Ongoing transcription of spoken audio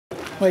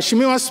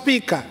Mheshimiwa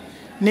Spika,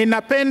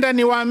 ninapenda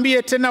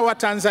niwaambie tena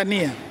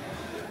Watanzania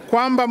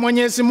kwamba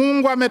Mwenyezi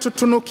Mungu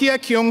ametutunukia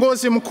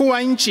kiongozi mkuu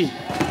wa nchi,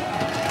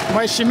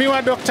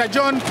 Mheshimiwa Dr.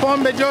 John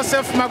Pombe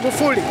Joseph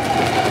Magufuli,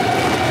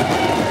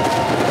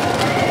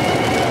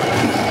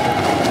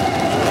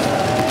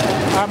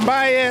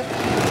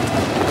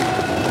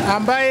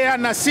 ambaye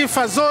ana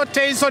sifa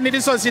zote hizo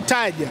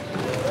nilizozitaja.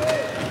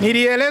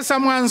 Nilieleza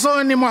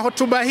mwanzoni mwa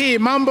hotuba hii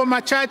mambo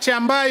machache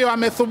ambayo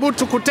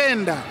amethubutu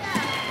kutenda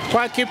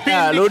kwa kipindi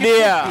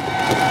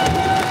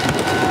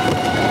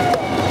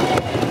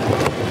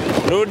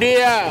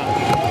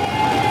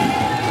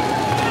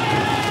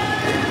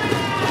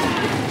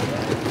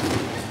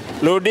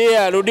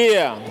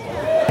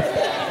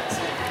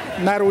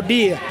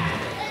Narudia.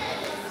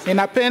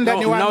 Ninapenda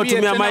niwaambie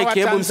tena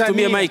Watanzania. Hebu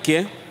msitumie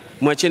mic,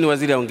 mwacheni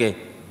waziri aongee.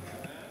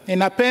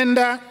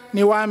 Ninapenda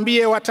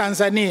niwaambie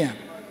Watanzania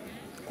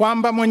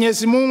kwamba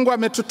Mwenyezi Mungu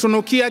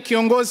ametutunukia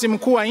kiongozi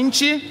mkuu wa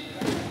nchi,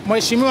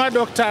 Mheshimiwa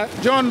Dr.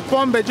 John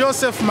Pombe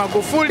Joseph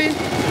Magufuli,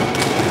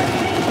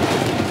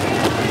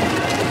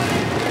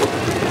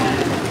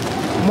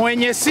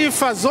 mwenye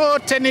sifa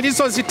zote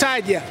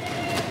nilizozitaja,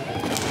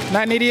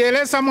 na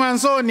nilieleza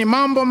mwanzoni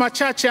mambo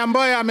machache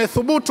ambayo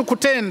amethubutu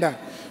kutenda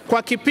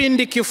kwa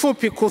kipindi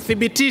kifupi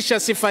kuthibitisha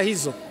sifa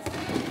hizo.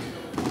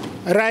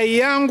 Rai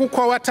yangu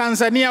kwa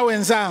Watanzania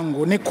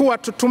wenzangu ni kuwa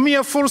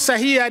tutumie fursa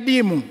hii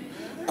adimu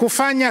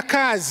kufanya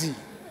kazi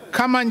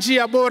kama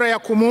njia bora ya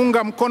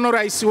kumuunga mkono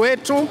rais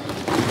wetu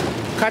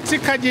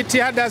katika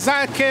jitihada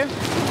zake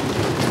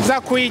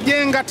za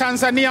kuijenga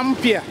Tanzania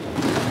mpya,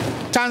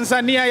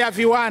 Tanzania ya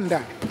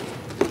viwanda.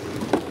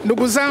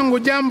 Ndugu zangu,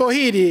 jambo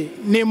hili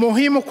ni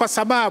muhimu kwa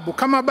sababu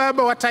kama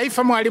baba wa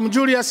taifa Mwalimu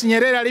Julius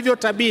Nyerere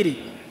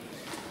alivyotabiri,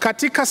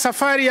 katika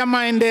safari ya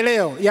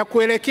maendeleo ya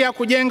kuelekea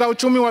kujenga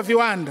uchumi wa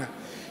viwanda,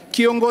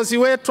 kiongozi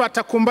wetu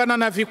atakumbana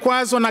na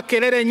vikwazo na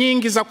kelele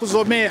nyingi za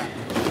kuzomea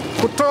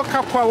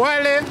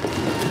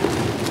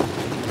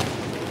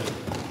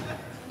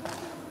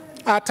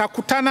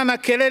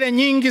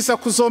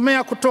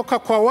kutoka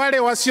kwa wale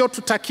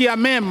wasiotutakia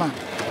mema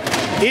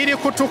ili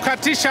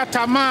kutukatisha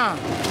tamaa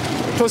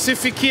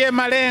tusifikie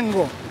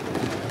malengo.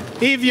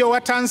 Hivyo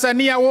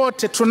Watanzania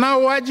wote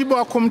tunao wajibu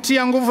wa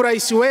kumtia nguvu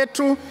rais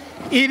wetu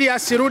ili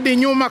asirudi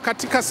nyuma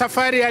katika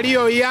safari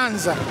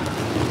aliyoianza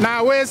na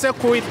aweze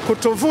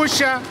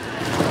kutuvusha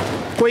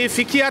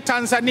kuifikia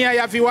Tanzania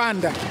ya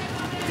viwanda.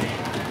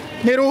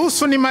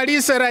 Niruhusu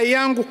nimalize rai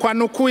yangu kwa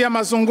nukuu ya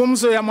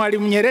mazungumzo ya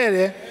Mwalimu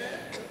Nyerere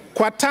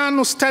kwa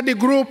TANU Study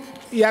Group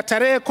ya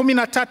tarehe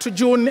 13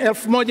 Juni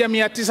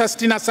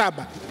 1967.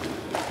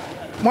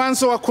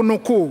 Mwanzo wa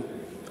kunukuu: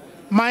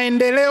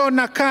 maendeleo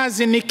na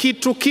kazi ni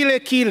kitu kile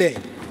kile.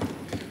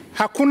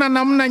 Hakuna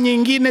namna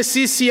nyingine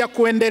sisi ya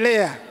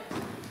kuendelea.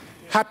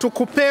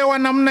 Hatukupewa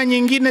namna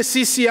nyingine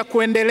sisi ya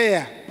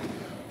kuendelea.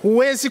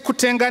 Huwezi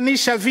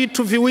kutenganisha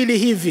vitu viwili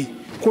hivi,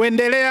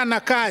 kuendelea na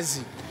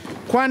kazi,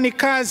 kwani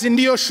kazi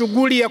ndiyo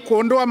shughuli ya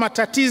kuondoa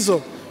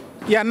matatizo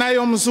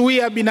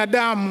yanayomzuia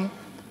binadamu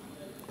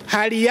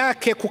hali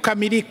yake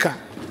kukamilika.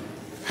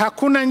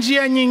 Hakuna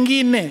njia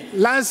nyingine,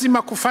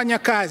 lazima kufanya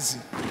kazi.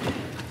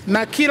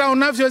 Na kila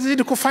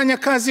unavyozidi kufanya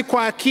kazi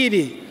kwa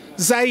akili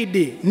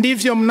zaidi,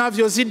 ndivyo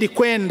mnavyozidi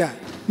kwenda,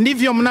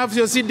 ndivyo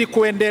mnavyozidi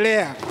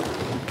kuendelea.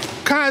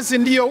 Kazi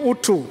ndiyo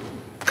utu,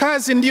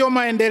 kazi ndiyo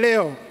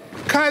maendeleo,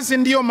 kazi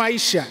ndiyo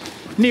maisha,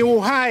 ni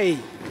uhai.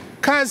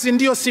 Kazi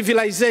ndiyo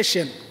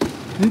civilization,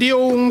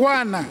 ndiyo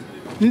uungwana,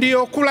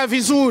 ndiyo kula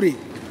vizuri,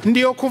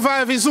 ndiyo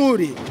kuvaa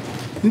vizuri,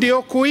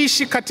 ndiyo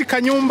kuishi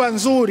katika nyumba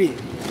nzuri,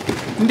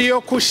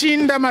 ndiyo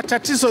kushinda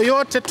matatizo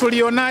yote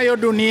tulionayo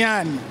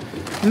duniani.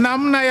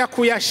 Namna ya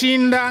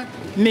kuyashinda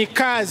ni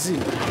kazi.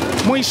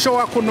 Mwisho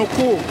wa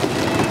kunukuu.